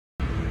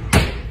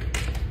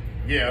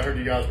Yeah, I heard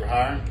you guys were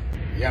hiring.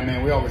 Yeah,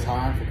 man, we always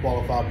hiring for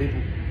qualified people.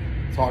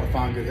 It's hard to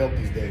find good help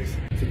these days.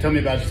 So tell me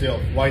about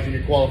yourself. Why do you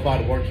think you're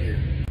qualified to work here?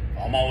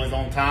 I'm always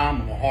on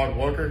time. I'm a hard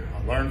worker.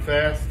 I learn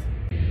fast.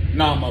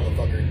 Nah,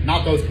 motherfucker.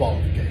 Not those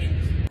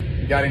qualifications.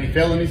 You got any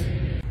felonies?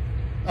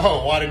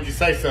 Oh, why didn't you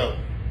say so?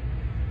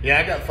 Yeah,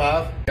 I got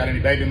 5. Got any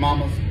baby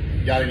mamas?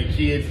 You got any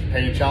kids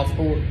paying child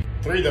support?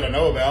 3 that I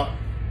know about.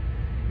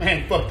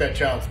 Man, fuck that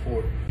child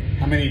support.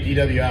 How many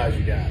DWIs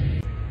you got?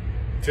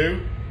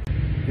 2?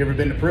 You ever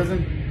been to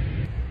prison?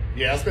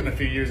 Yeah, I spent a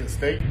few years at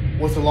state.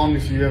 What's the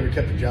longest you ever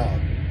kept a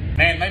job?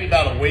 Man, maybe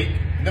about a week.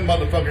 And them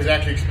motherfuckers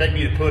actually expect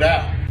me to put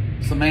out.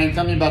 So, man,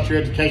 tell me about your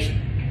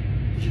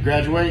education. Did you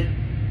graduate?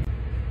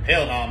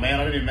 Hell no, man.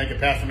 I didn't even make it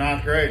past the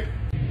 9th grade.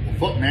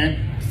 Well, fuck,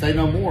 man. Say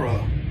no more.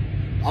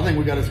 I think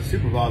we got us a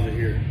supervisor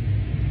here.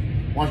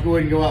 Why don't you go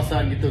ahead and go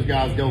outside and get those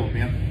guys going,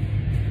 man?